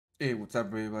Hey, what's up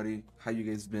everybody? How you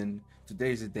guys been?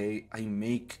 Today's the day I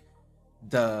make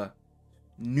the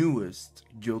newest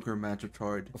Joker matchup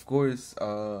chart. Of course,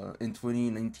 in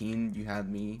 2019 you had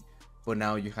me, but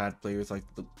now you had players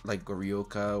like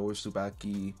Gorioka or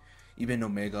Tsubaki. Even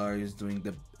Omega is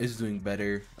doing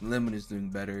better. Lemon is doing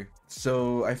better.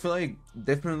 So I feel like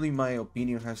definitely my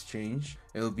opinion has changed.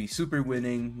 It'll be super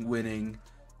winning,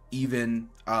 even.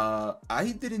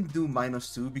 I didn't do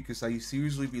 -2 because I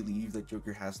seriously believe that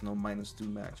Joker has no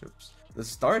 -2 matchups. Let's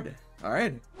start. All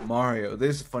right, Mario.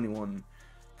 This is a funny one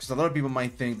because a lot of people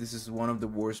might think this is one of the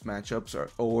worst matchups,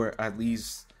 or at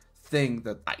least think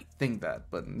that I think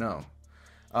that, but no.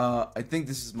 I think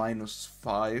this is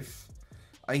 -5.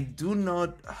 I do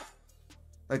not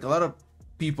like. A lot of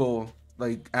people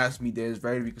like ask me this,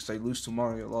 right? Because I lose to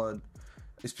Mario a lot,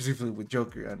 specifically with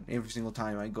Joker, and every single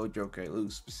time I go Joker I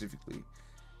lose specifically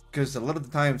because a lot of the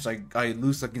times I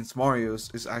lose against Mario's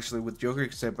is actually with Joker,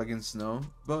 except against Snow,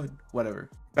 but whatever.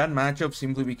 Bad matchup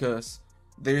simply because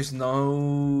there's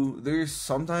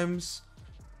sometimes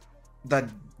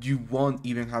that you won't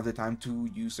even have the time to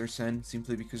use their Sen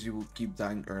simply because you will keep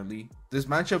dying early. This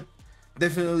matchup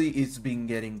definitely is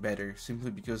getting better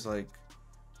simply because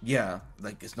yeah,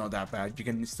 it's not that bad. You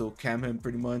can still cam him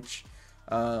pretty much,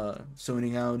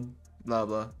 zoning out, blah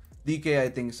blah. DK I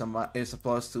think is a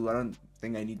plus too. I don't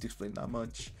think I need to explain that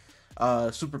much.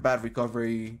 Super bad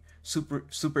recovery,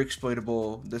 super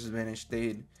exploitable disadvantage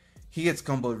state. He gets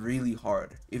comboed really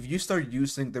hard. If you start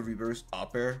using the reverse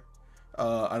up air,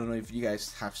 I don't know if you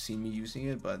guys have seen me using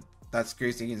it, but that's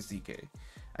crazy against DK.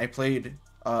 I played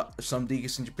some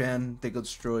DKs in Japan, they got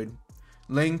destroyed.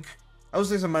 Link, I would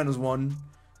say some -1.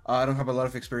 I don't have a lot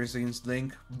of experience against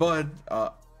Link, but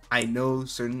I know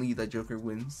certainly that Joker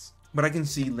wins. But I can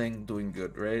see Link doing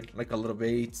good, right? Like a little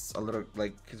baits, a little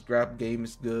his grab game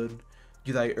is good.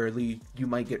 You die early, you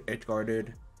might get edge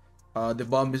guarded. The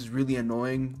bomb is really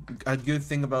annoying. A good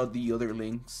thing about the other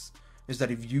Links is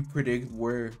that if you predict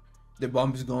where the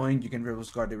bomb is going, you can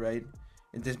reverse guard it, right?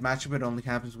 In this matchup, it only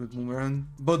happens with Boomerang.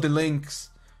 But the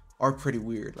Links are pretty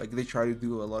weird. Like they try to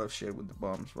do a lot of shit with the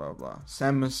bombs, blah blah.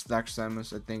 Samus, Dash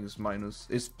Samus, I think is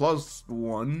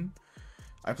 +1.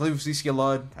 I play with CC a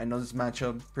lot. I know this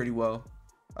matchup pretty well.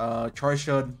 Charge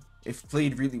Shot, if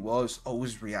played really well, is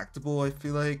always reactable. I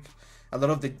feel like a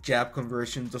lot of the jab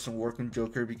conversion doesn't work on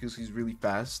Joker because he's really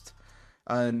fast,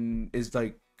 and it's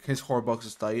like his horrorbox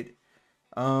is tight.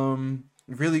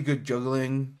 Really good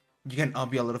juggling. You can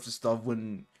up a lot of the stuff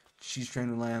when she's trying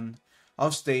to land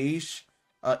off stage.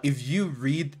 If you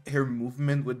read her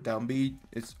movement with down B,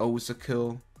 it's always a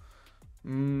kill.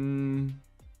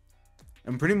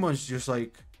 And pretty much just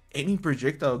any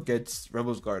projectile gets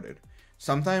Rebels guarded.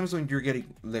 Sometimes when you're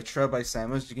getting Litra by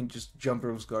Samus, you can just jump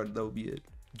Rebels guard, that'll be it.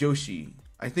 Yoshi,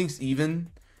 I think it's even.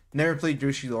 Never played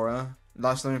Yoshi Laura.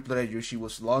 Last time I played Yoshi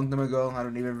was a long time ago, I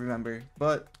don't even remember.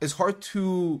 But it's hard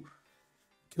to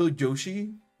kill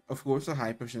Yoshi, of course, at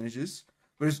high percentages.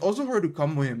 But it's also hard to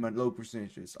combo him at low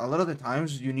percentages. A lot of the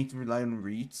times you need to rely on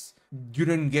reads. You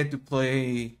don't get to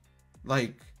play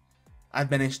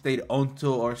advantage state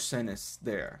until Arsenis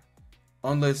there,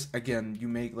 unless again you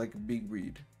make a big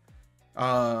read.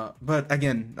 But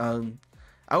again,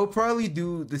 I will probably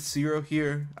do the 0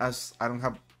 here as I don't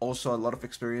have also a lot of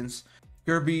experience.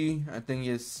 Kirby, I think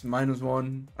is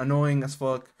 -1, annoying as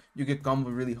fuck. You get combo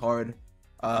really hard.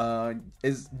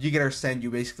 You get Arsene, you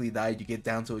basically die. You get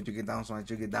down to it, you get down smash,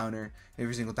 you get downer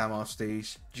every single time off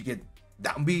stage. You get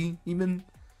down B even.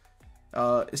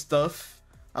 It's tough.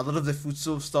 A lot of the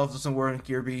Futsu stuff doesn't work on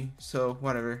Kirby, so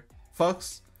whatever.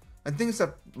 Fox, I think it's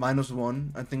at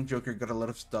 -1. I think Joker got a lot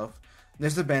of stuff.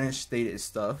 There's the banish state is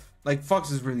stuff. Fox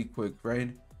is really quick,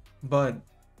 right? But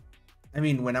I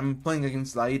mean, when I'm playing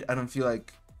against Light, I don't feel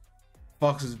like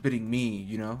Fox is beating me,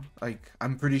 you know?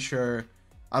 I'm pretty sure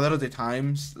a lot of the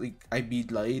times I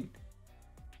beat Light.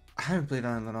 I haven't played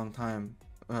that in a long time.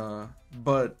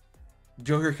 But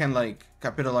Joker can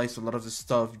capitalize a lot of the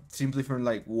stuff simply from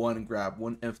one grab,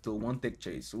 one F tilt, one tech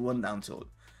chase, one down tilt,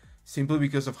 simply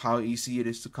because of how easy it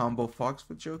is to combo Fox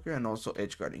with Joker and also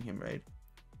edge guarding him, right?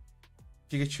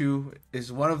 Pikachu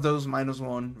is one of those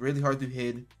 -1, really hard to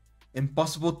hit,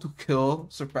 impossible to kill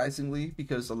surprisingly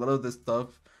because a lot of the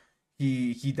stuff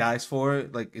he dies for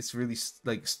it's really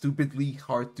stupidly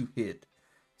hard to hit.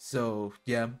 So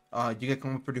yeah, you get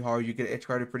combo pretty hard, you get edge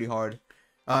guarded pretty hard.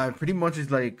 Pretty much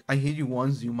it's I hit you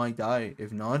once, you might die.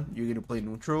 If not, you're gonna play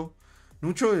neutral.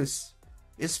 Neutral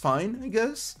is fine, I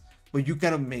guess, but you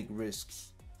gotta make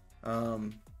risks.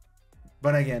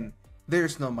 But again,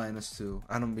 there's no -2.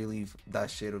 I don't believe that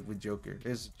shit with Joker.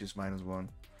 It's just -1.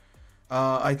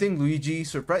 I think Luigi,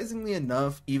 surprisingly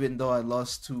enough, even though I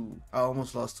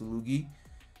almost lost to Luigi.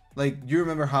 Like, you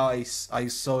remember how I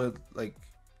saw it, like,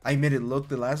 I made it look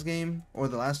the last game, or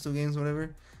the last two games,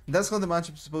 whatever. That's how the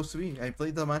matchup is supposed to be. I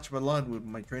played the matchup a lot with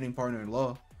my training partner in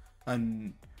law,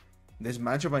 and this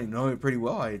matchup I know it pretty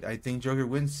well. I think Joker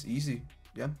wins easy.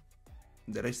 Yeah,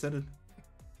 that I said it.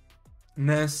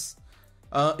 Ness,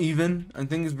 even. I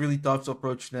think it's really tough to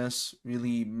approach Ness.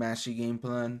 Really mashy game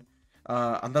plan.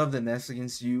 A lot of the Ness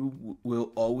against you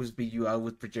will always beat you out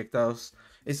with projectiles.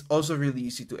 It's also really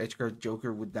easy to edgeguard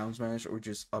Joker with down smash or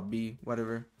just up B,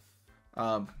 whatever.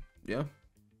 Yeah.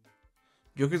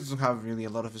 Joker doesn't have really a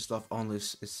lot of his stuff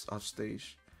unless it's off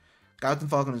stage. Captain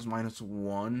Falcon is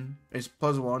 -1. It's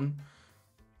 +1.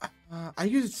 I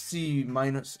could see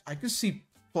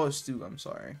 +2. I'm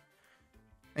sorry.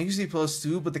 I could see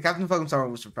 +2, but the Captain Falcon Tower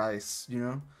was surprise. You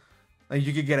know, like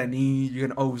you could get a knee, you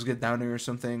can always get down there or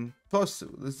something.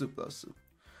 +2. Let's do +2.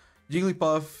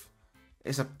 Jigglypuff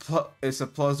is a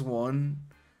 +1.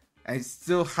 I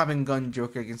still haven't gone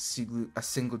Joker against a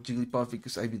single Jigglypuff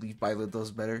because I believe Violet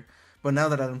does better. But now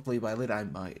that I don't play Violet, I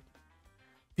might.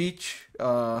 Peach,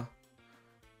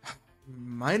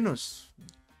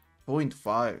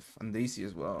 -0.5, and Daisy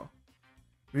as well.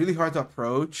 Really hard to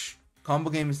approach. Combo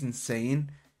game is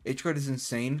insane. H-guard is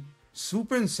insane.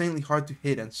 Super insanely hard to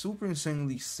hit and super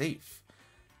insanely safe.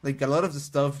 Like a lot of the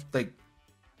stuff like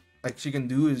she can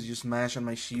do is just mash on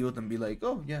my shield and be like,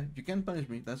 oh yeah, you can punish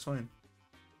me, that's fine.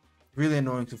 Really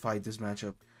annoying to fight this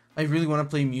matchup. I really want to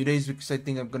play Mutates because I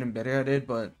think I'm getting better at it,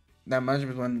 but that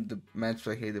matchup is one of the matches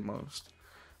I hate the most.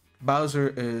 Bowser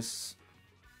is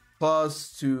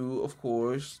 +2, of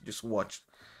course. Just watch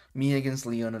me against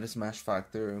Leon at a Smash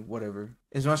Factor, whatever.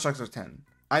 His Smash Factor 10.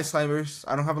 Ice Climbers,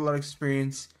 I don't have a lot of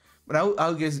experience, but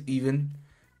I'll guess even.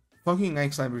 Fucking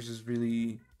Ice Climbers is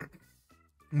really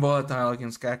volatile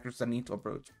against characters that need to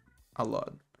approach a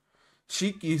lot.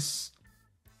 Sheik is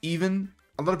even.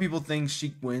 A lot of people think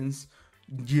Sheik wins.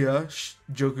 Yeah,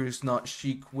 Joker is not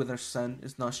Sheik with her son.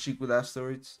 It's not Sheik with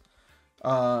asteroids.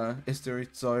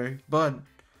 Asteroids, sorry. But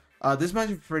this match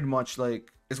is pretty much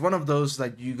like, it's one of those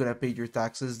that you gotta pay your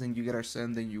taxes, then you get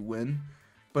Arsene, then you win.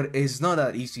 But it's not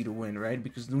that easy to win, right?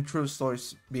 Because neutral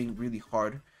starts being really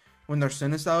hard when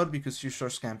Arsene is out because she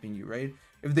starts camping you, right?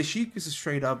 If the Sheik is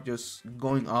straight up just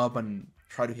going up and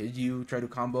try to hit you, try to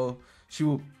combo, she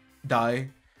will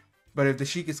die. But if the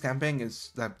Sheik is camping, it's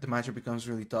that the matchup becomes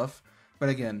really tough. But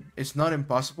again, it's not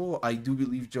impossible. I do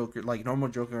believe Joker, like normal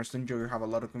Joker or Stun Joker, have a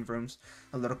lot of confirms,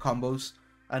 a lot of combos,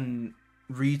 and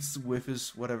reads,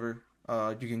 whiffs, whatever.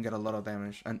 You can get a lot of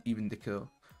damage and even the kill.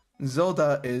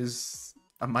 Zelda is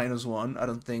a -1. I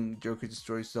don't think Joker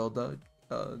destroys Zelda.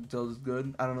 Zelda's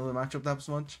good. I don't know the matchup that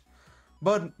much,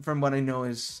 but from what I know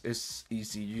is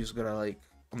easy. You just gotta like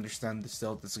understand the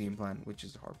Zelda's game plan, which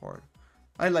is the hard part.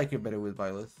 I like it better with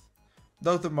Violet.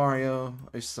 Dr. Mario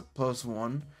is a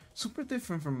 +1. Super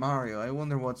different from Mario. I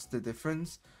wonder what's the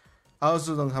difference. I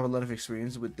also don't have a lot of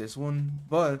experience with this one,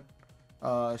 but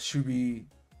should be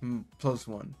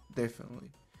 +1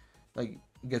 definitely. Like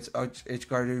gets edge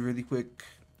guarded really quick.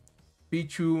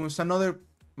 Pichu is another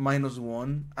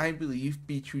 -1. I believe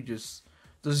Pichu just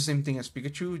does the same thing as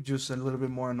Pikachu, just a little bit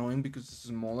more annoying because it's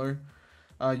smaller.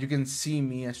 You can see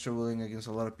me as struggling against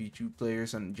a lot of Pichu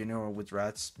players and in general with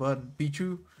rats, but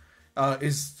Pichu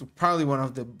is probably one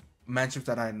of the matchups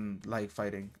that I like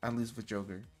fighting, at least with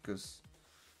Joker, because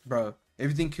bro,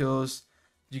 everything kills.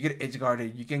 You get edge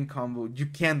guarded, you can't combo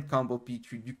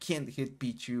Pichu, you can't hit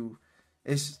Pichu.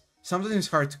 Something is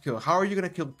hard to kill. How are you gonna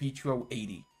kill Pichu at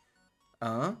 80?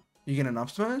 You get an up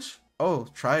smash? Oh,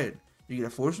 try it. You get a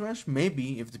forward smash?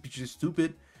 Maybe, if the Pichu is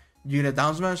stupid. You get a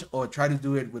down smash? Or try to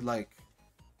do it with like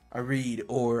a read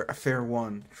or a fair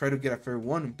one. Try to get a fair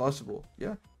one, impossible.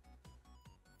 Yeah.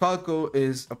 Falco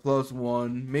is a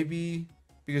 +1, maybe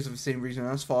because of the same reason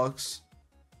as Fox.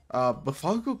 But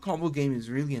Falco combo game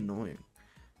is really annoying.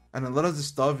 And a lot of the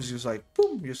stuff is just like,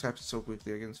 boom, you just happen so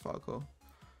quickly against Falco.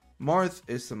 Marth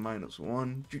is a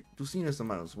 -1. Lucina is a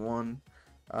 -1.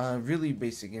 Really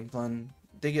basic game plan.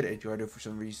 They get edge guarded for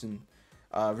some reason.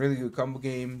 Really good combo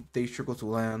game. They struggle to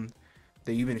land.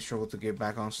 They even struggle to get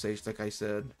back on stage, like I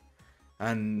said.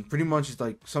 And pretty much it's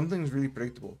like something's really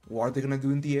predictable. What are they gonna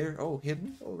do in the air? Oh,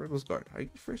 hidden? Oh, Rebel's Guard. I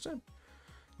get first time.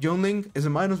 Youngling is a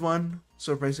 -1,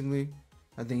 surprisingly.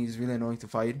 I think he's really annoying to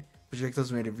fight.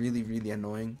 Projectiles made it really, really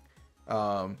annoying.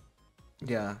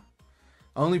 Yeah.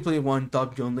 I only played one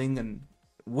top Youngling and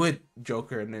with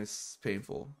Joker and it's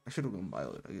painful. I should have gone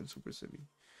Violet against Super Civi.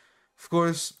 Of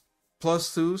course,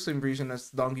 +2, same reason as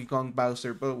Donkey Kong,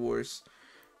 Bowser, but worse.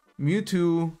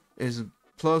 Mewtwo is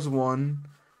 +1.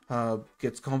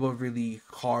 Gets combo really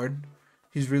hard.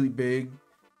 He's really big.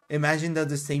 Imagine that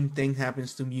the same thing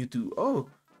happens to Mewtwo. Oh,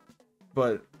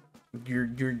 but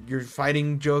you're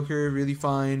fighting Joker really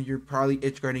fine. You're probably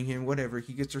edge guarding him. Whatever.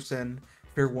 He gets your send.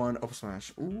 Fair one up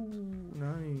smash. Ooh,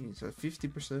 nice. At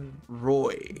 50%.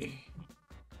 Roy.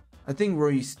 I think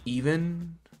Roy's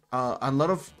even.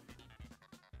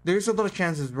 There's a lot of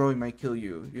chances Roy might kill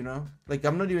you, you know? Like,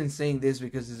 I'm not even saying this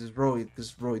because this is Roy,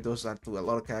 because Roy does that to a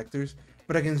lot of characters.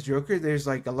 But against Joker, there's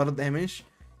like a lot of damage,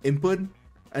 input,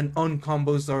 and on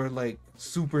combos that are like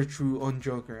super true on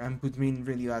Joker and put me in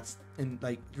really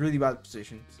bad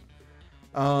positions.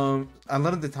 A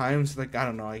lot of the times, like, I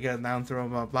don't know, I get a down throw,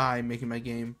 blah blah, I'm making my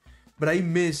game, but I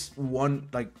miss one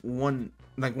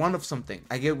of something.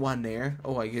 I get one there,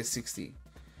 oh, I get 60.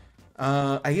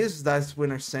 I guess that's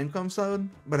when our send comes out,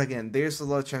 but again, there's a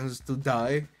lot of chances to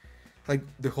die, like,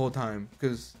 the whole time,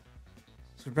 because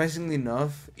surprisingly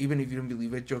enough, even if you don't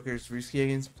believe it, Joker is risky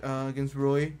against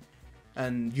Roy,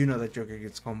 and you know that Joker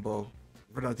gets combo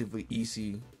relatively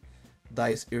easy,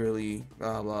 dies early,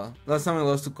 blah blah. Last time I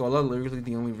lost to Cola, literally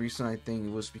the only reason I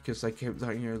think was because I kept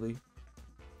dying early.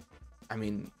 I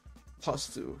mean,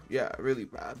 +2, yeah, really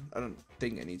bad. I don't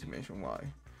think I need to mention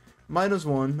why.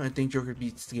 -1, I think Joker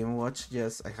beats the Game & Watch.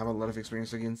 Yes, I have a lot of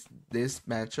experience against this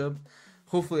matchup.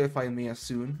 Hopefully I find Mia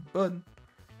soon, but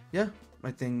yeah,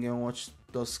 I think Game & Watch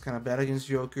does kind of bad against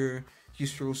Joker. He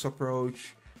struggles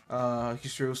approach, he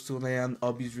struggles to land.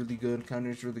 Up is really good,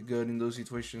 counter is really good in those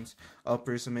situations.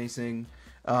 Upper is amazing.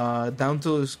 Down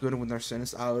tilt is good when Arsene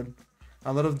is out.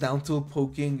 A lot of down tilt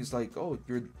poking is like, oh,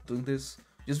 you're doing this.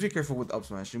 Just be careful with up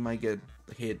smash, you might get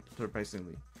hit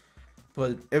surprisingly.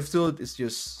 But F tilt is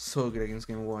just so good against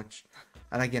Game & Watch.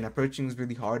 And again, approaching is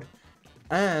really hard.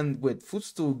 And with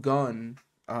footstool gone,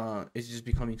 it's just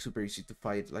becoming super easy to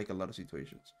fight like a lot of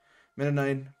situations. Meta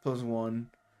Knight +1.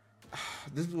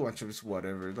 This matchup is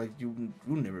whatever. Like, you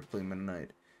never play Meta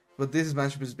Knight. But this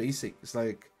matchup is basic. It's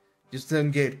like, just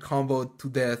don't get comboed to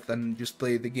death and just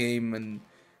play the game and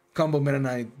combo Meta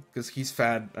Knight because he's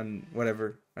fat and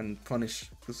whatever. And punish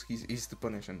because he's easy to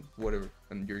punish and whatever.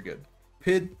 And you're good.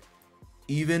 Pid.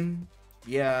 Even,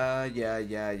 yeah.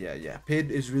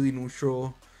 Pid is really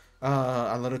neutral.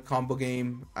 A lot of combo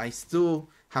game. I still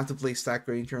have to play stack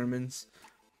range tournaments,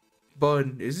 but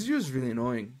it's just really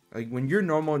annoying. Like, when your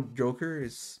normal Joker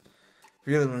is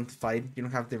really annoying to fight, you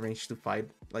don't have the range to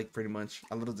fight. Like, pretty much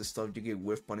a lot of the stuff you get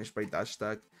whiff punished by dash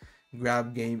stack.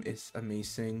 Grab game is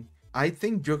amazing. I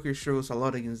think Joker shows a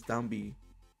lot against down B.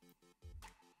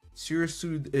 Serious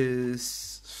Suit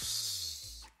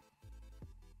is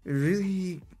a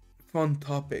really fun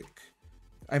topic.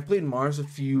 I played Mars a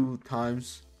few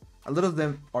times. A lot of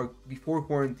them are before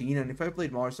quarantine, and if I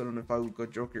played Mars, I don't know if I would go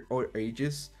Joker or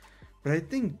Aegis. But I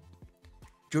think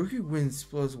Joker wins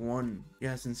 +1,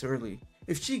 yeah, since early.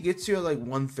 If she gets you at like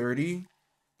 130,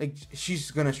 like, she's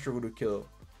gonna struggle to kill.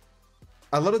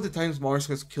 A lot of the times Mars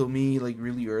has killed me like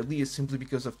really early is simply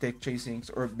because of tech chasings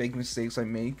or big mistakes I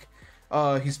make.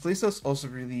 His playstyle's also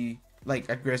really like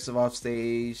aggressive off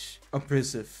stage,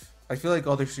 oppressive. I feel like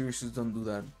other series don't do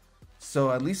that.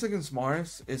 So at least against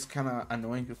Mars, it's kind of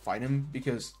annoying to fight him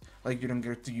because like you don't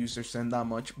get to use their send that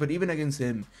much. But even against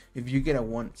him, if you get a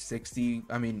 160,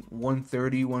 I mean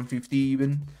 130, 150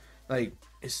 even, like,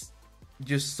 it's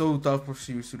just so tough for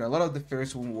Serious. A lot of the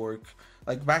fairs won't work.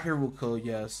 Like, backer will kill,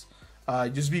 yes.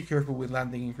 Just be careful with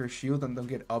landing in her shield and don't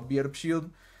get up B out of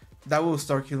shield. That will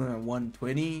start killing at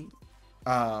 120,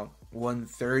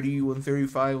 130,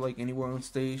 135, like anywhere on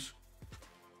stage.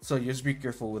 So just be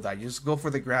careful with that. Just go for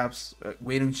the grabs,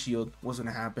 wait on shield, what's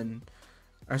gonna happen.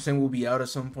 Arsene will be out at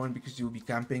some point because you'll be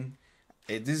camping.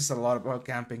 This is a lot about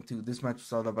camping too. This match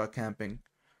is all about camping.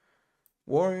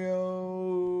 Wario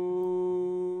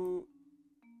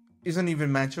is an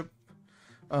even matchup.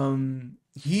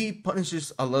 He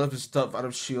punishes a lot of his stuff out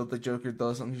of shield that Joker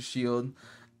does on his shield.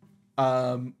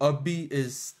 Up B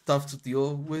is tough to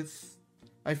deal with,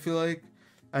 I feel like.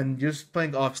 And just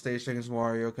playing off stage against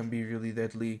Wario can be really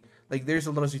deadly. Like, there's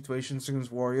a lot of situations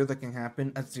against Wario that can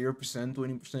happen at 0%,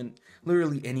 20%,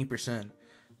 literally any percent.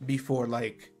 Before,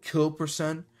 like, kill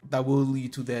percent, that will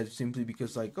lead to death simply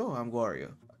because, like, oh, I'm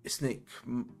Wario. Snake,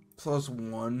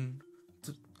 +1.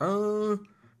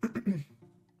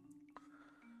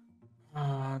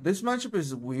 This matchup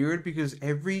is weird because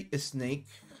every Snake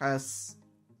has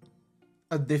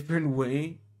a different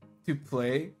way to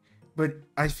play. But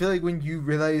I feel like when you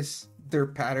realize their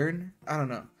pattern, I don't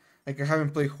know. Like, I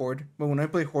haven't played Horde, but when I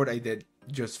played Horde, I did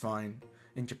just fine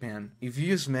in Japan. If you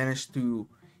just manage to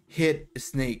hit a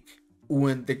Snake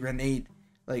when the grenade,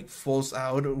 like, falls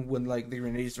out, when, like, the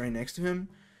grenade is right next to him,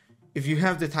 if you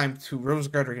have the time to Rose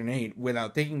Guard a grenade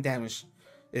without taking damage,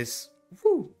 it's,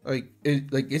 whew, Like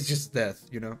it's just death,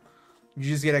 you know. You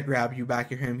just get a grab, you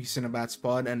back him, he's in a bad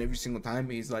spot, and every single time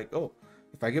he's like, oh,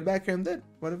 if I get back here, I'm dead.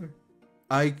 Whatever.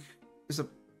 Ike is a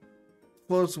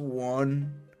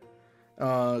 +1.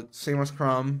 Same as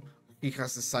Crom. He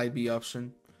has the side B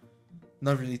option.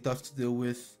 Not really tough to deal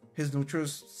with. His neutral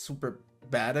is super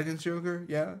bad against Joker,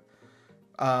 yeah.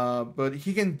 But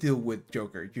he can deal with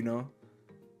Joker, you know?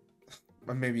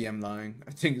 Or maybe I'm lying.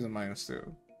 I think it's a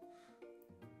 -2.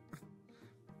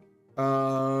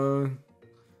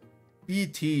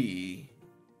 BT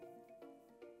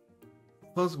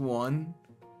 +1.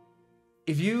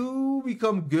 If you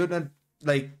become good at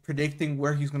like predicting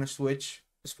where he's gonna switch,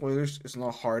 spoilers, it's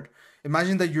not hard.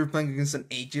 Imagine that you're playing against an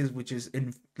Aegis, which is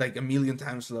in like a million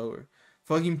times slower.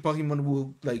 Fucking Pokemon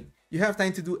will like, you have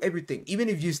time to do everything. Even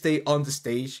if you stay on the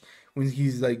stage when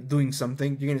he's like doing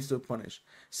something, you're gonna still punish.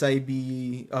 Side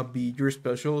B, up B, your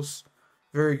specials,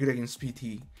 very good against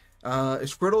PT.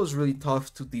 Squirtle is really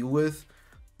tough to deal with,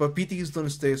 but PTs don't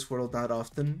stay Squirtle that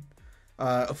often.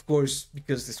 Of course,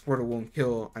 because the Squirtle won't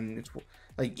kill, and it's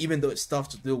like, even though it's tough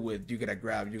to deal with, you get a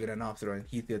grab, you get an off throw, and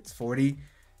he gets 40.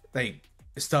 Like,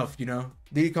 it's tough, you know?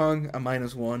 Diddy Kong, a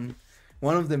 -1.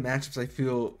 One of the matchups I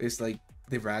feel is like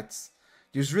the Rats.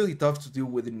 It's really tough to deal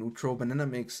with the neutral, but then that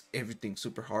makes everything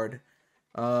super hard.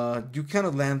 You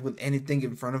cannot land with anything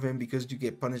in front of him because you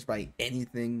get punished by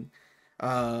anything.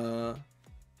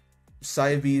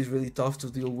 Side B is really tough to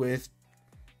deal with.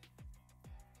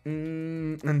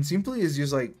 And simply is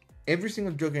just like, every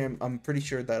single Joker I'm pretty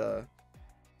sure that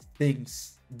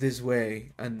thinks this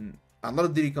way, and a lot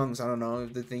of Diddy Kongs, I don't know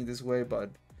if they think this way, but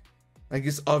like,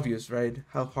 it's obvious, right,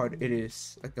 how hard it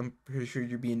is. Like, I'm pretty sure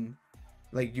you're being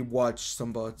like, you watch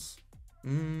some bots.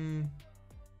 Even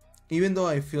though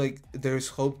I feel like there's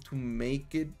hope to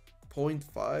make it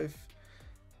 0.5,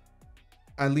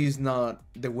 at least not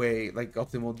the way like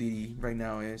optimal DD right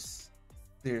now is.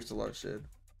 There's a lot of shit.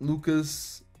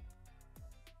 Lucas,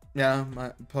 yeah,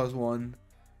 my +1.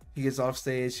 He gets off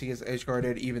stage, he gets edge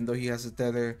guarded, even though he has a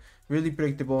tether. Really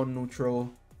predictable,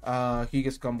 neutral. He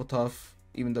gets combo tough,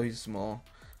 even though he's small.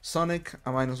 Sonic,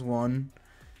 a -1.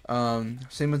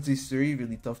 Same as these three,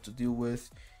 really tough to deal with.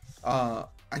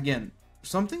 Again,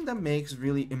 something that makes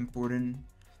really important,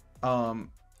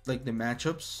 like the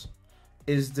matchups,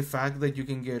 is the fact that you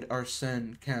can get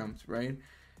Arsene camped, right?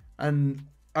 And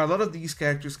a lot of these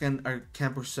characters can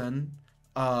camp Arsene,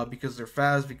 because they're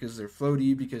fast, because they're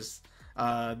floaty, because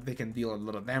they can deal a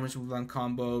lot of damage with one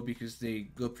combo, because they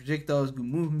good projectiles, good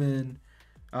movement,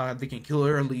 they can kill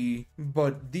early.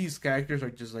 But these characters are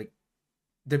just like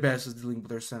the best at dealing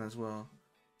with Arsene as well.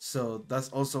 So that's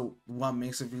also what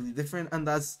makes it really different, and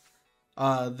that's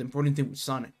the important thing with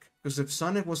Sonic. Because if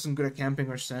Sonic wasn't good at camping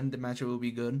Arsene, the matchup will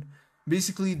be good.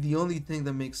 Basically, the only thing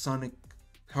that makes Sonic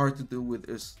hard to deal with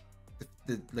is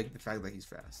the fact that he's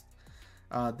fast.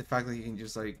 The fact that he can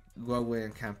just like go away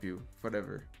and camp you,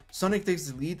 whatever. Sonic takes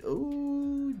the lead.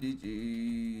 Oh,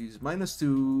 GG's.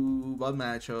 -2, bad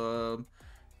matchup.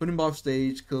 Put him off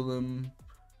stage, kill him.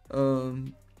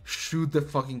 Shoot the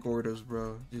fucking corridors,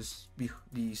 bro. Just be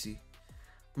easy.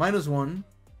 -1.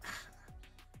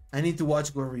 I need to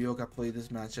watch Goryoka play this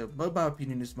matchup, but my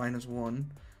opinion is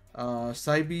 -1.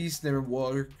 Side Bs never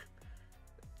work.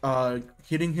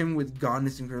 Hitting him with gun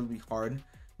is incredibly hard.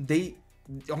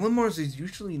 Olimars is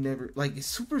usually never, like, it's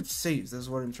super safe, that's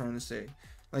what I'm trying to say.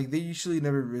 Like, they usually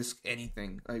never risk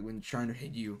anything, like, when trying to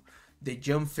hit you. They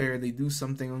jump fair, they do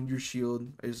something on your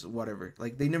shield, is whatever.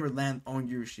 Like, they never land on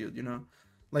your shield, you know?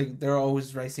 Like, they're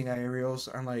always rising aerials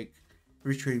and, like,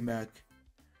 retreating back.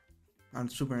 I'm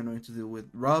super annoying to deal with.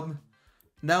 Rob,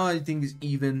 now I think it's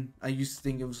even. I used to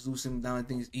think it was losing, now I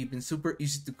think it's even. Super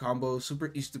easy to combo, super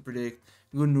easy to predict.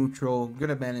 Good neutral,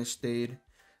 good advantage state.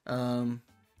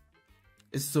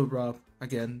 It's still Rob.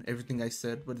 Again, everything I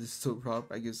said, but it's still Rob.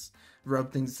 I guess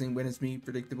Rob thinks the same way as me,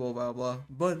 predictable, blah blah.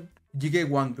 But you get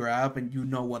one grab and you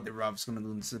know what the Rob's gonna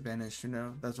do in disadvantage, you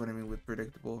know? That's what I mean with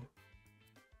predictable.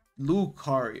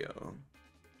 Lucario.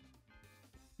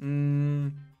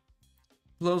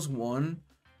 +1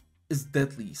 is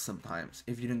deadly sometimes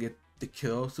if you don't get the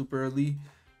kill super early.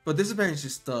 But disadvantage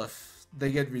is tough.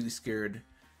 They get really scared.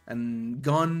 And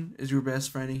Gun is your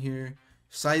best friend in here.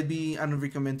 Side B, I don't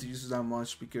recommend to use it that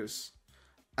much because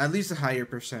at least a higher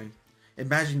percent.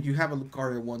 Imagine you have a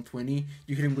Lucario 120,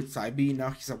 you hit him with Side B,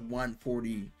 now he's at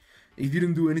 140. If you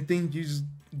didn't do anything, you just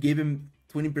gave him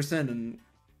 20% and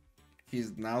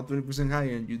he's now 20%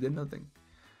 higher and you did nothing.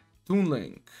 Toon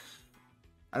Link.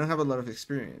 I don't have a lot of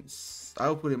experience.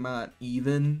 I'll put him at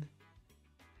even.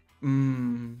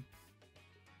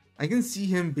 I can see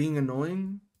him being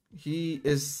annoying. He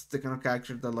is the kind of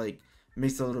character that like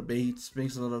makes a little baits,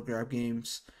 makes a little grab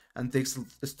games, and takes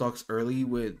stocks early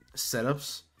with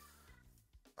setups.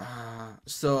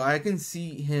 So I can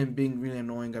see him being really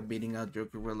annoying at baiting out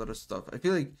Joker with a lot of stuff. I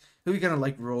feel like he'll be kind of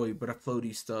like Roy, but a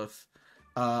floaty stuff.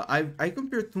 I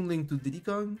compare Toon Link to Diddy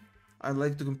Kong. I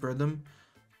like to compare them,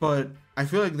 but I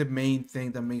feel like the main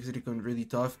thing that makes Diddy Kong really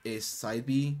tough is side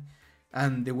B,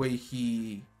 and the way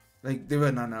he like the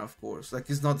banana, of course. Like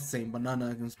it's not the same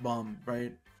banana against Bomb,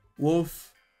 right?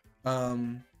 Wolf,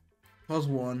 um,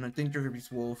 +1. I think Joker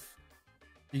beats Wolf.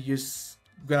 You just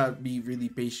gotta be really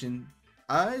patient.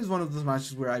 It's one of those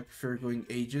matches where I prefer going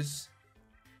Aegis,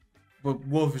 but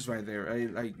Wolf is right there.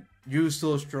 Like you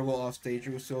still struggle off stage,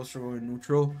 you still struggle in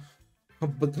neutral,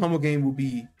 but combo game will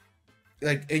be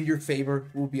like in your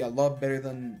favor. Will be a lot better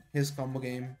than his combo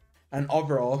game, and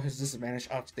overall his disadvantage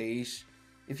off stage.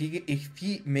 If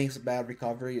he makes a bad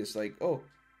recovery, it's like, oh,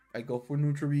 I go for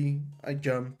neutral B, I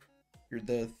jump, you're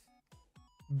death.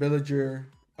 Villager,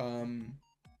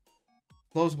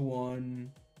 +1.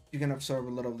 You can absorb a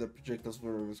lot of the projectiles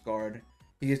with his guard.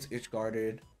 He gets edge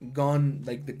guarded. Gun,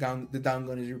 like the down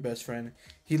gun is your best friend.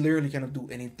 He literally cannot do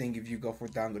anything if you go for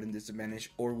down gun in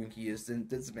disadvantage or when he is in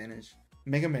disadvantage.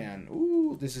 Mega Man.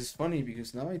 Ooh, this is funny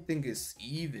because now I think it's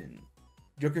even.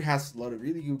 Joker has a lot of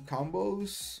really good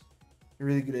combos,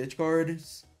 really good edge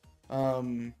guards.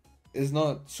 It's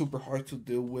not super hard to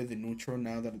deal with in neutral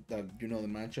now that you know the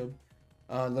matchup.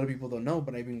 A lot of people don't know,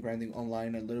 but I've been grinding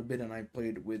online a little bit, and I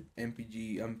played with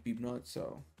MPG and Peepnut.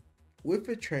 So, with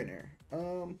a trainer,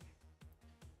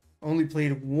 only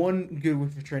played one good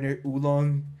with a trainer,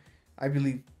 Oolong. I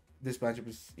believe this matchup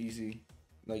is easy,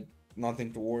 like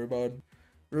nothing to worry about.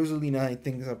 Rosalina, I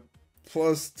think is a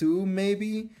 +2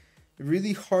 maybe.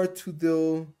 Really hard to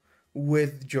deal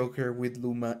with Joker with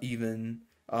Luma even.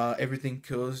 Everything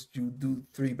kills. You do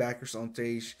 3 backers on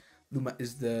stage. Luma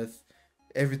is death.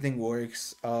 Everything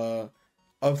works. Up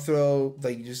throw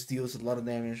like just deals a lot of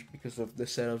damage because of the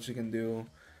setups you can do.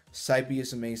 Side B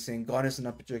is amazing. God is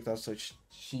not projectile, so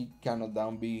she cannot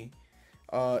down B.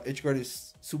 Edge guard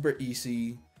is super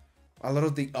easy. A lot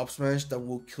of the up smash that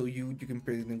will kill you, you can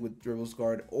predict with Dribbles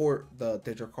guard or the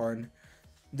Tetrakarn.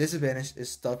 Disadvantage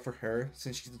is tough for her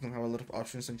since she doesn't have a lot of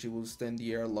options and she will stay in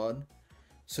the air a lot.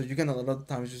 So you can a lot of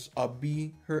times just up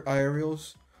B her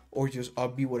aerials or just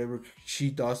up B whatever she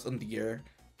does on the air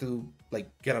to like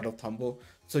get out of tumble.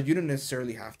 So you don't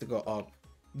necessarily have to go up.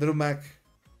 Little Mac,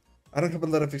 I don't have a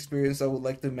lot of experience. I would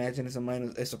like to imagine it's a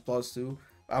 +2.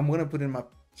 I'm gonna put in my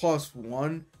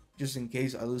 +1 just in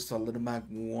case I lose to a Little Mac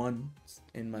once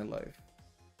in my life.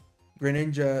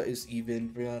 Greninja is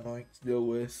even, really annoying to deal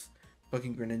with.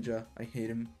 Fucking Greninja, I hate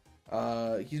him.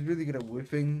 He's really good at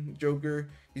whiffing Joker.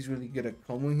 He's really good at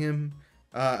comboing him.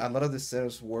 A lot of the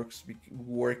setups work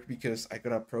because I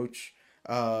could approach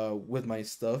with my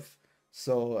stuff.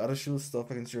 So out of shield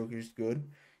stuff against Joker is good.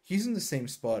 He's in the same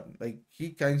spot. Like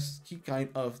he kind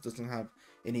of doesn't have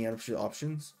any out of shield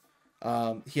options.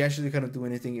 He actually can't do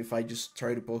anything if I just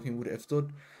try to poke him with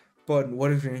F-Dot. But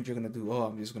what is Greninja gonna do? Oh,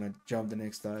 I'm just gonna jump the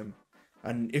next time.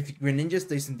 And if Greninja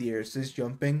stays in the air, stays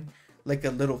jumping like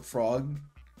a little frog,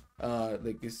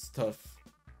 like it's tough.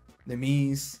 The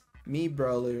Mii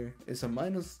Brawler is a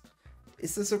minus.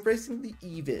 It's a surprisingly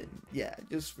even. Yeah,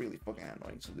 just really fucking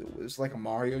annoying to deal with. It's like a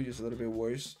Mario, just a little bit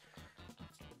worse.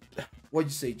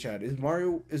 What'd you say, Chad? Is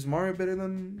Mario better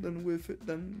than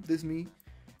this Mii?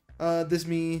 This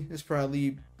Mii is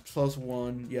probably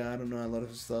 +1. Yeah, I don't know a lot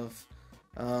of stuff.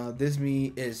 This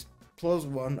Mii is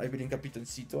 +1. I've been in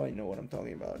Capitancito. I know what I'm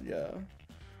talking about. Yeah.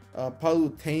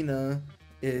 Palutena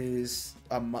is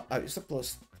it's a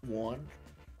 +1.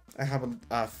 I have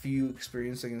a few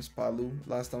experience against Palu.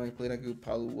 Last time I played a good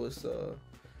Palu was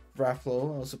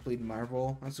Raflo. I also played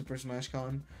Marvel on Super Smash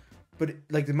Con. But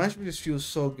like the match just feels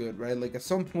so good, right? Like at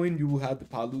some point you will have the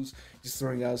Palus just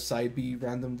throwing out side B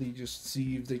randomly, just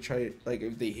see if they try it, like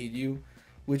if they hit you,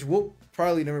 which will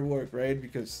probably never work, right?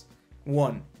 Because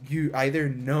one, you either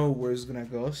know where it's gonna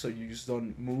go, so you just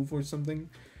don't move or something,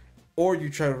 or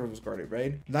you try to reverse guard it,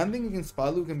 right? Landing against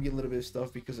Palu can be a little bit of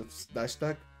stuff because of dash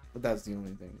attack, but that's the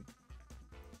only thing.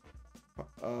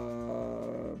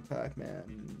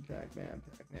 Pac-Man.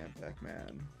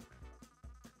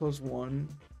 +1.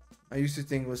 I used to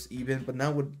think it was even, but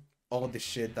now with all the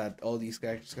shit that all these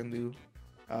characters can do,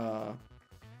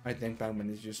 I think Pac-Man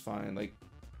is just fine. Like,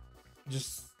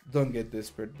 just don't get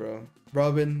desperate, bro.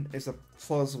 Robin is a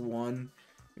 +1.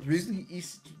 Really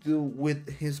easy to deal with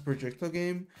his projectile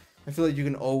game. I feel like you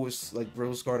can always like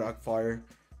Rose Guard Fire.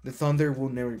 The Thunder will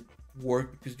never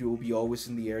work because you will be always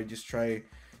in the air. Just try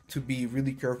to be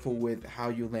really careful with how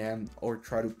you land or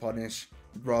try to punish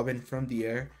Robin from the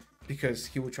air. because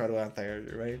he will try to anti-air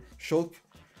you, right? Shulk,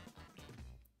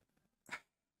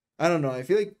 I don't know. I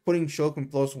feel like putting Shulk on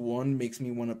 +1 makes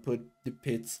me want to put the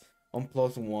pits on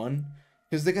 +1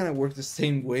 because they kind of work the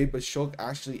same way, but Shulk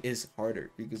actually is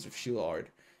harder because of shield art.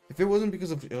 If it wasn't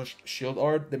because of shield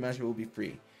art, the match will be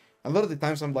free. A lot of the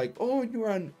times I'm like, oh, you're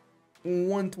on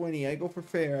 120. I go for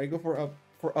fair. I go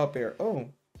for up air. Oh,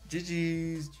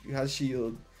 GG's. You have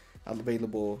shield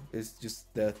available. It's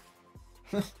just death.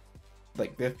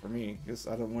 Like death for me because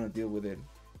I don't want to deal with it.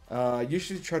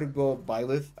 Usually try to go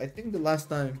Byleth. I think the last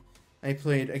time I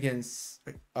played against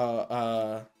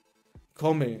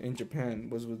Kome in Japan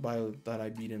was with Byleth that I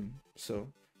beat him. So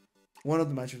one of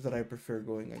the matchups that I prefer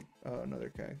going another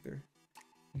character.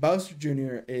 Bowser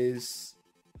Jr. is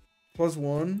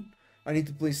 +1. I need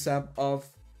to play Sap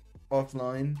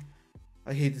offline.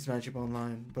 I hate this matchup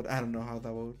online, but I don't know how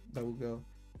that will go.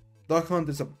 Duck Hunt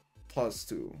is a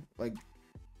 +2. Like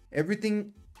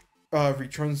everything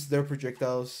returns their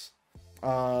projectiles.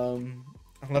 A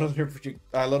lot of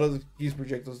these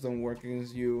projectiles don't work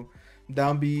against you.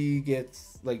 Down B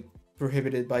gets like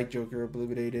prohibited by Joker,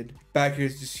 obliterated. Back here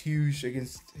is just huge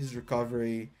against his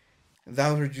recovery.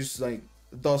 Down throw just like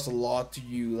does a lot to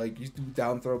you. Like you do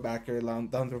down throw, back air, down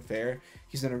throw fair.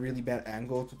 He's in a really bad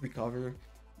angle to recover.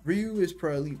 Ryu is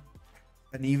probably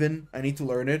an even. I need to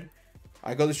learn it.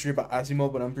 I got destroyed by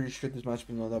Asimo, but I'm pretty sure this match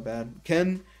is not that bad.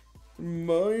 Ken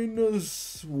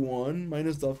 -1,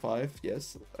 -.5.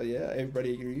 Yes, yeah,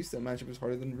 everybody agrees that matchup is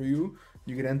harder than Ryu.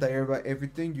 You get anti-air by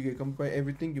everything, you get combo by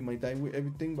everything, you might die with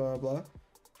everything, blah blah.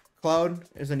 Cloud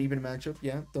is an even matchup.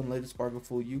 Yeah, don't let the Sparkle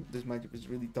fool you. This matchup is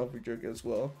really tough for Joker as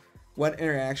well. One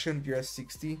interaction, if you're at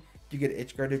 60, you get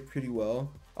edge guarded pretty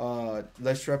well.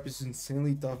 Ledge trap is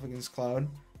insanely tough against Cloud.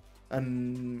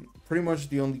 And pretty much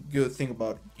the only good thing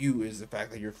about you is the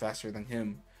fact that you're faster than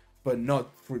him, but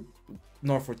not for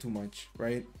too much,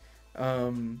 right?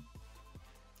 I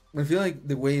feel like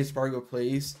the way Spargo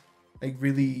plays, like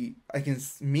really, I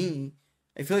feel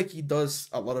like he does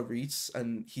a lot of reads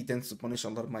and he tends to punish a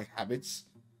lot of my habits.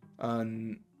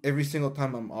 And every single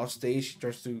time I'm off stage, he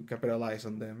tries to capitalize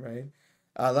on them, right?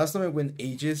 Last time I went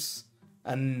Aegis,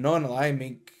 and not gonna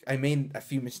lie, I made a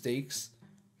few mistakes.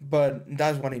 But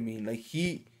that's what I mean. Like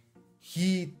he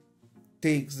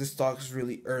takes the stocks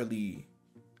really early,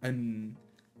 and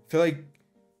I feel like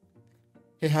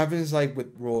it happens like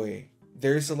with Roy.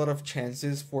 There's a lot of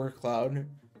chances for Cloud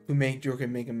to make Joker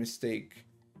make a mistake,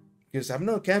 because I'm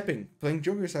not camping. Playing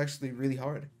Joker is actually really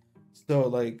hard. So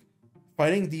like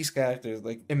fighting these characters,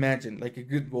 like imagine like a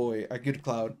good Roy, a good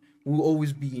Cloud will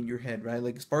always be in your head, right?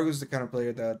 Like Spargo's the kind of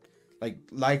player that like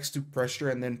likes to pressure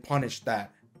and then punish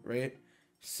that, right?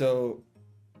 So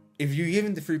if you give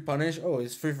him the free punish, oh,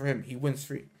 it's free for him. He wins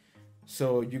free.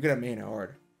 So you're gonna main it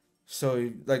hard.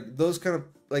 So like those kind of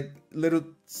like little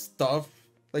stuff,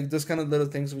 like those kind of little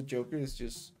things with Joker is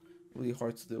just really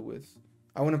hard to deal with.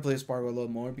 I want to play Spargo a lot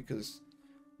more because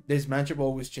this matchup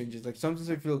always changes. Like sometimes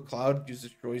I feel Cloud just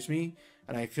destroys me,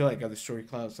 and I feel like I destroy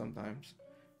Cloud sometimes.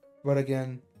 But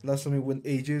again, last time I went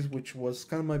Ages, which was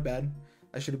kind of my bad.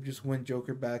 I should have just went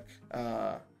Joker back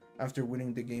after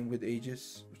winning the game with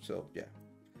Aegis. So yeah,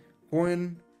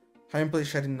 Corin, haven't played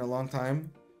Shattuck in a long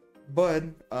time, but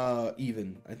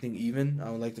even I think even I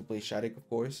would like to play Shattuck, of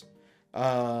course.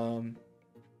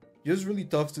 Just really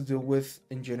tough to deal with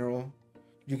in general.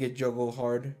 You get juggle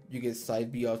hard, you get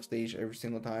side B off stage every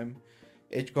single time.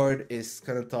 Edge guard is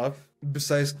kind of tough.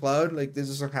 Besides Cloud, like this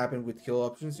doesn't happen with kill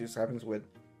options. It just happens with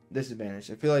disadvantage.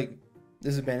 I feel like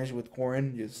disadvantage with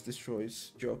Corin just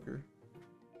destroys Joker.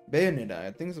 Bayonetta,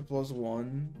 I think it's a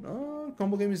 +1.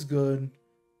 Combo game is good,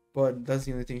 but that's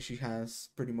the only thing she has,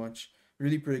 pretty much.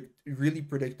 Really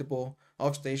predictable.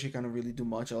 Off stage, she can't really do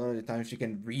much. A lot of the time, she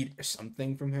can read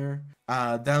something from her.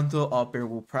 Down to up air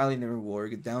will probably never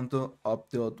work. Down to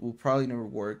up tilt will probably never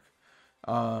work.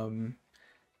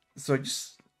 So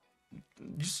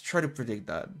just try to predict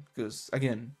that, because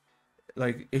again,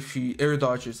 like if she air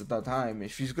dodges at that time,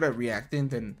 if she's good at reacting,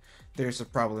 then there's a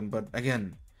problem. But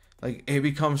again, like it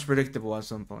becomes predictable at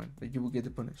some point that you will get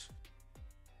the punish.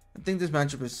 I think this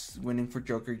matchup is winning for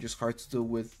Joker, just hard to deal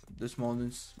with the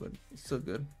smallness, but it's still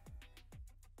good.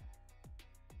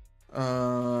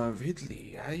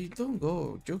 Ridley, I don't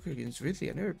go Joker against Ridley.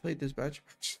 I never played this match.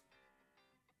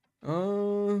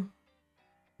 Joker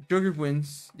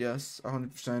wins, yes,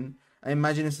 100%. I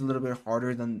imagine it's a little bit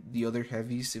harder than the other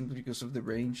heavies simply because of the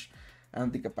range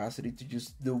and the capacity to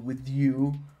just deal with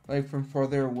you like from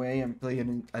further away and play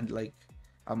at like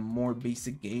a more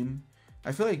basic game.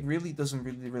 I feel like really doesn't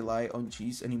really rely on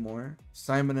cheese anymore.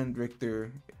 Simon and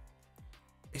Richter,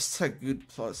 it's a good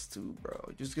 +2,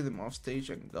 bro. Just get them off stage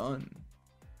and done.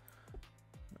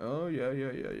 Oh yeah,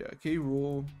 yeah, yeah, yeah. K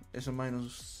Rool is a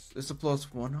minus. It's a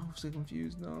 +1. I was so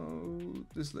confused. No,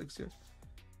 dyslexia.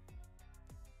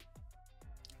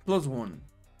 +1.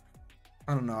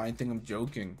 I don't know. I think I'm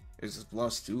joking. It's a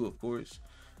 +2, of course.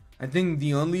 I think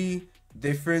the only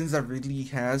difference that really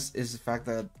has is the fact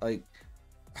that like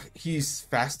he's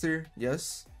faster.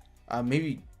 Yes,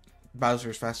 maybe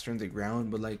Bowser's faster on the ground,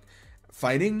 but like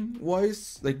fighting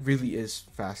wise, like really is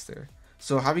faster.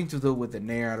 So having to deal with the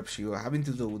nair out of shield, having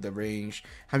to deal with the range,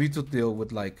 having to deal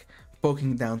with like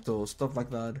poking down to stuff like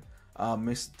that,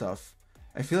 makes it tough.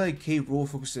 I feel like K Rool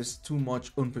focuses too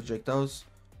much on projectiles,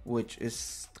 which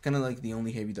is kind of like the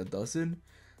only heavy that doesn't.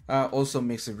 Also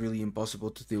makes it really impossible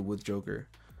to deal with Joker.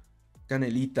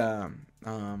 Canelita,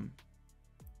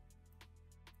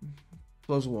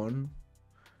 +1.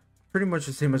 Pretty much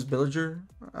the same as Villager,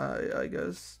 I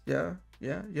guess. Yeah,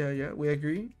 yeah, yeah, yeah. We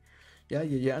agree. Yeah,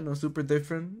 yeah, yeah. No super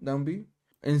different. Down B.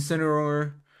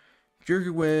 Incineroar,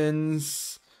 Joker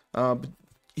wins. But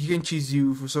he can cheese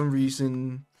you for some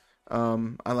reason.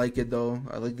 I like it though.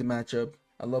 I like the matchup.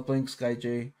 I love playing Sky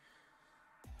J.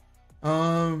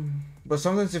 But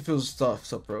sometimes it feels tough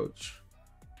to approach.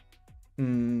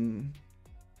 I'm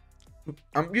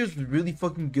just really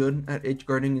fucking good at edge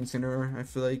guarding Incineroar. I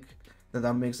feel like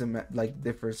that makes a like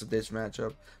difference to this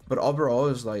matchup. But overall,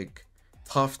 it's like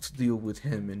tough to deal with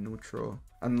him in neutral.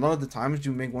 And a lot of the times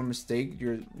you make one mistake,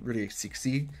 you're really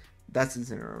 60. That's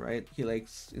Incineroar, right?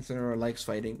 Incineroar likes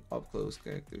fighting up close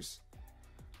characters.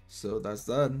 So that's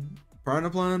that. Piranha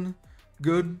Plant,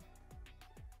 good.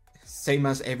 Same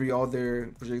as every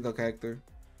other projectile character.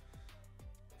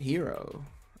 Hero.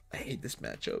 I hate this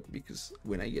matchup because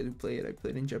when I get to play it, I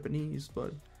play it in Japanese,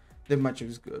 but the matchup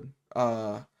is good.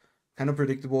 Kind of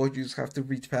predictable. You just have to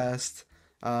reach past.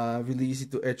 Really easy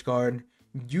to edge guard.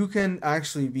 You can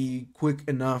actually be quick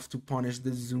enough to punish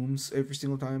the zooms every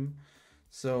single time.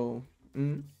 So,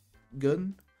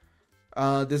 good.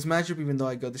 This matchup, even though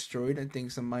I got destroyed, I think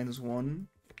it's a -1.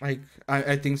 Like,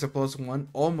 I think it's a +1,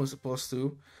 almost a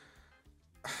 +2.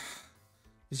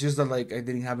 It's just that like I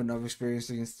didn't have enough experience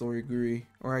against Toriguri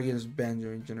or against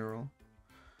Banjo in general.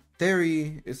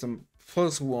 Terry is a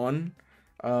 +1.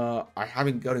 I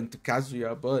haven't gotten to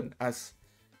Kazuya, but as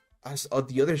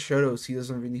the other shadows, he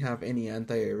doesn't really have any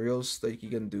anti-aerials that he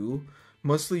can do.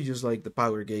 Mostly just like the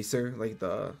Power Gazer, like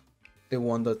the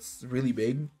one that's really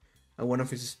big, and one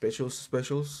of his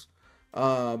specials.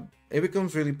 It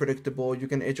becomes really predictable. You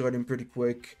can edge guard him pretty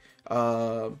quick.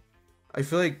 I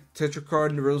feel like Tetracard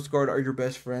and Rose Guard are your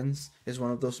best friends. Is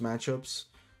one of those matchups.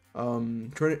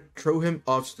 Throw him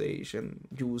off stage, and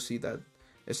you will see that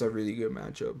it's a really good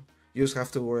matchup. You just have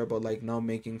to worry about like not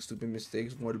making stupid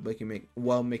mistakes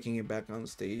while making it back on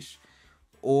stage,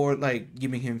 or like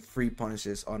giving him free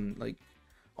punishes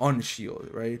on shield,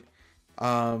 right?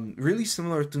 Really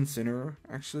similar to Incineroar,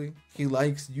 actually. He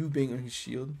likes you being on his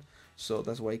shield, so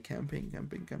that's why camping.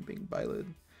 Violet.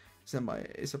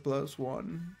 It's a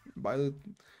 +1. Violet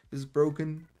is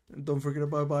broken. Don't forget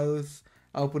about Violet.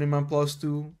 I'll put him on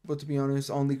 +2, but to be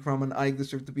honest, only Chrome and Ike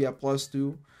deserve to be at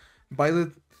 +2.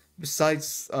 Violet,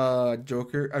 besides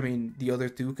Joker, I mean the other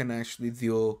two can actually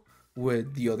deal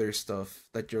with the other stuff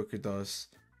that Joker does.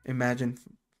 Imagine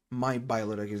my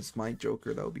Violet against my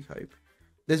Joker, that would be hype.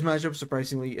 This matchup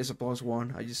surprisingly is a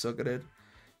 +1. I just suck at it.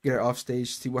 Get her off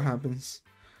stage, see what happens.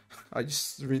 I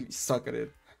just really suck at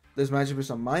it. This matchup is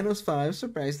a -5,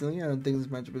 surprisingly. I don't think this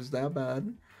matchup is that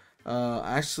bad.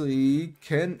 Actually,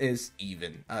 Ken is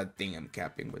even. I think I'm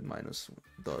capping with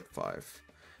 -0.5.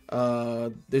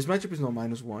 This matchup is not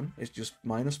 -1. It's just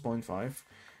 -0.5.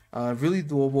 Really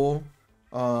doable.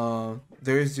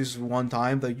 There is just one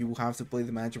time that you have to play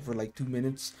the matchup for like 2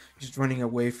 minutes, just running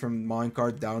away from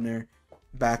minecart downer,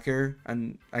 backer,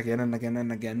 and again and again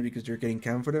and again because you're getting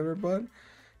camped whatever, but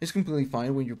it's completely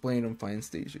fine when you're playing on fine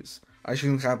stages. I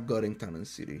shouldn't have gotten Talon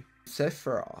City.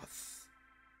 Sephiroth.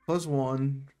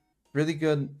 +1. Really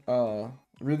good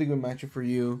matchup for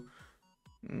you.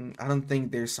 I don't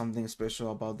think there's something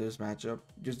special about this matchup.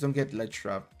 Just don't get ledge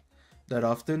trapped that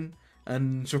often.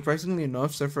 And surprisingly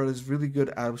enough, Sephiroth is really good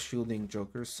at shielding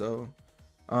Joker, so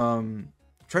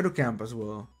try to camp as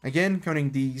well. Again, counting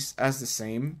these as the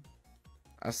same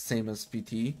as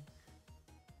PT.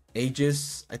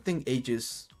 Aegis, I think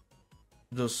Aegis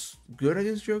does good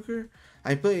against Joker.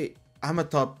 I'm a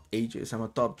top Aegis, I'm a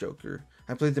top Joker.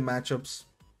 I play the matchups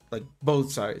like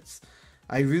both sides.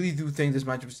 I really do think this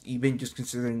matchup is even, just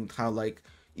considering how like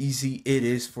easy it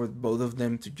is for both of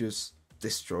them to just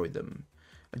destroy them.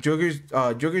 Joker's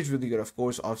really good, of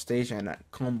course, off stage and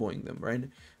at comboing them, right?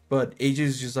 But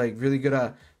Aegis is just like really good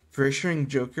at pressuring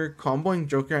Joker, comboing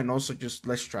Joker, and also just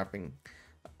ledge trapping.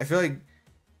 I feel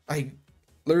like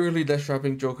Literally, that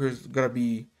shopping Joker is gonna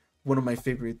be one of my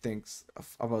favorite things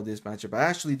about this matchup. I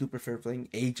actually do prefer playing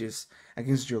Aegis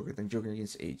against Joker than Joker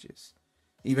against Aegis.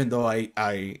 Even though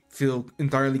I feel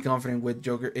entirely confident with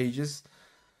Joker Aegis.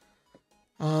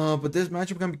 But this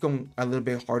matchup can become a little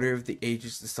bit harder if the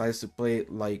Aegis decides to play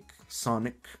it like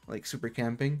Sonic, like super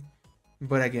camping.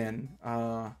 But again,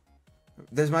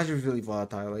 this matchup is really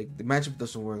volatile. Like, the matchup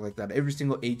doesn't work like that. Every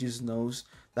single Aegis knows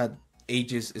that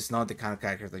Aegis is not the kind of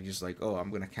character that just like, oh,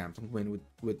 I'm gonna camp and win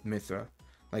with Mithra.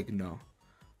 Like, no.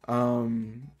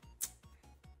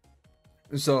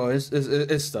 So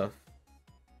it's tough.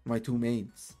 My two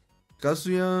mains,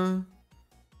 Kazuya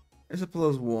is a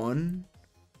 +1.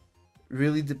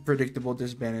 Really predictable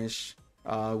disadvantage.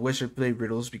 Wish I played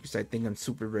riddles because I think I'm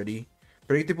super ready.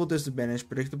 Predictable disadvantage,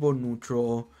 predictable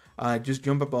neutral. Just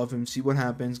jump above him, see what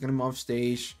happens, get him off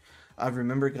stage.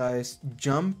 Remember, guys,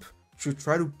 jump to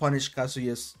try to punish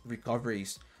Kazuya's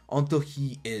recoveries until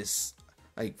he is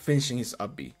like finishing his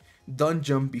up B. Don't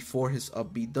jump before his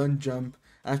up B. Don't jump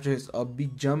after his up B.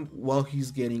 Jump while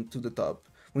he's getting to the top.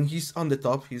 When he's on the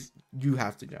top, you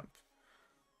have to jump.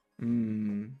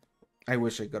 I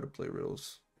wish I got to play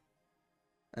riddles.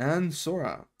 And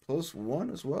Sora,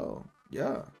 +1 as well.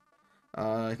 Yeah.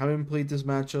 I haven't played this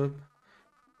matchup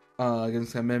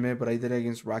against Hameme, but I did it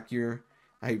against Rakir.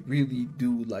 I really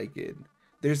do like it.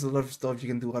 There's a lot of stuff you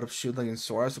can do out of shield against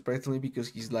Sora, surprisingly, because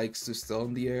he likes to stay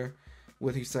in the air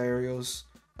with his aerials.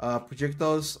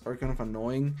 Projectiles are kind of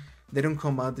annoying. They don't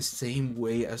come out the same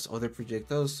way as other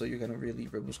projectiles, so you're gonna really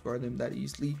rebel scar them that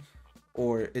easily,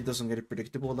 or it doesn't get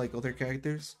predictable like other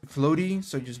characters. Floaty,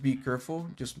 so just be careful.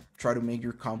 Just try to make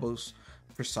your combos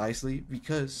precisely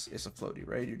because it's a floaty,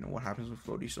 right? You know what happens with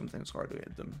floaty, sometimes it's hard to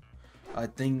hit them. I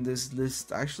think this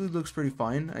list actually looks pretty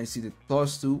fine. I see the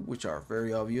 +2, which are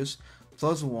very obvious.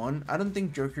 +1, I don't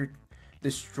think Joker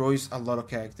destroys a lot of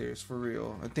characters, for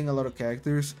real. I think a lot of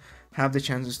characters have the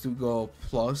chances to go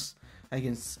plus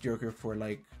against Joker for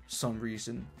like some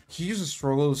reason. He just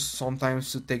struggles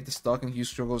sometimes to take the stock, and he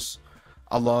struggles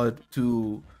a lot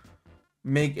to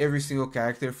make every single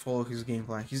character follow his game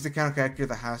plan. He's the kind of character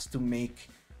that has to make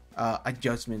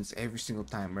adjustments every single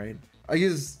time, right? I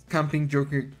guess camping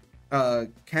Joker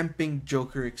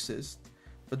exists,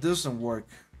 but it doesn't work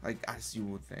like as you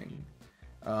would think.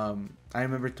 I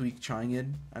remember Tweak trying it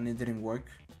and it didn't work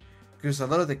because a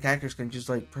lot of the characters can just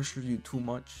like pressure you too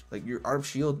much. Like your ARP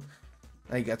shield,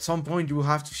 like at some point you will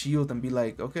have to shield and be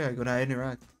like, okay, I gotta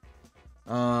interact.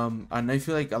 And I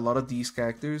feel like a lot of these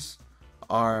characters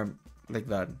are like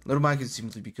that. Little Mac is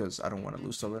simply because I don't want to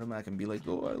lose to Little Mac and be like,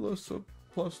 oh, I lost a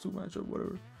 +2 matchup,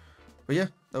 whatever. But yeah,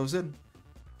 that was it.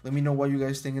 Let me know what you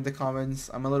guys think in the comments.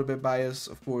 I'm a little bit biased,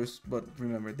 of course, but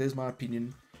remember, this is my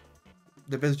opinion,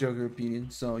 the best Joker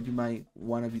opinion, so you might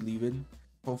want to believe it.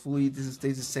 Hopefully this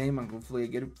stays the same, and hopefully I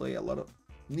get to play a lot of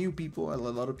new people, a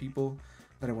lot of people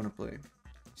that I want to play.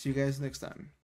 See you guys next time.